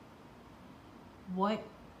What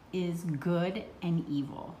is good and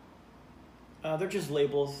evil? They're just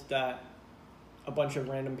labels that a bunch of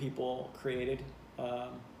random people created. The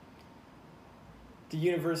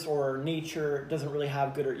universe or nature doesn't really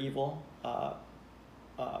have good or evil. Uh,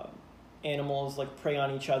 Animals like prey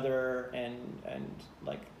on each other and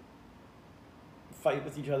like fight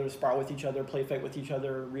with each other, spar with each other, play fight with each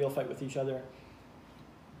other, real fight with each other.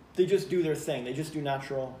 They just do their thing. They just do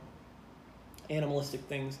natural, animalistic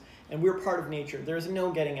things. And we're part of nature. There's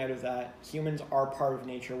no getting out of that. Humans are part of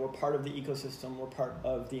nature. We're part of the ecosystem. We're part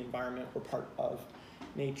of the environment. We're part of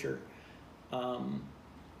nature. And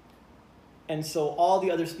so all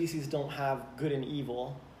the other species don't have good and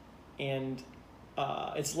evil. And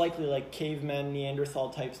it's likely like cavemen,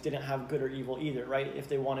 Neanderthal types didn't have good or evil either, right? If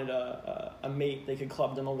they wanted a mate, they could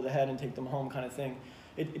club them over the head and take them home kind of thing.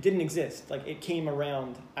 It didn't exist. Like, it came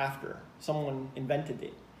around after. Someone invented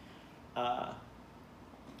it.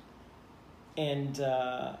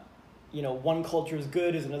 One culture's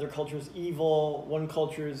good is another culture's evil. One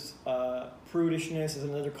culture's prudishness is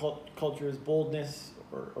another culture's boldness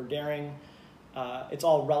or daring. It's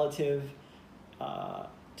all relative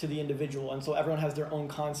to the individual, and so everyone has their own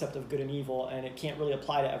concept of good and evil, and it can't really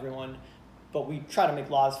apply to everyone. But we try to make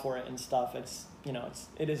laws for it and stuff. It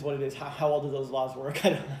is what it is. How all do those laws work?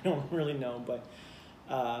 I don't really know, but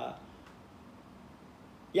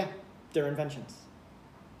yeah, they're inventions.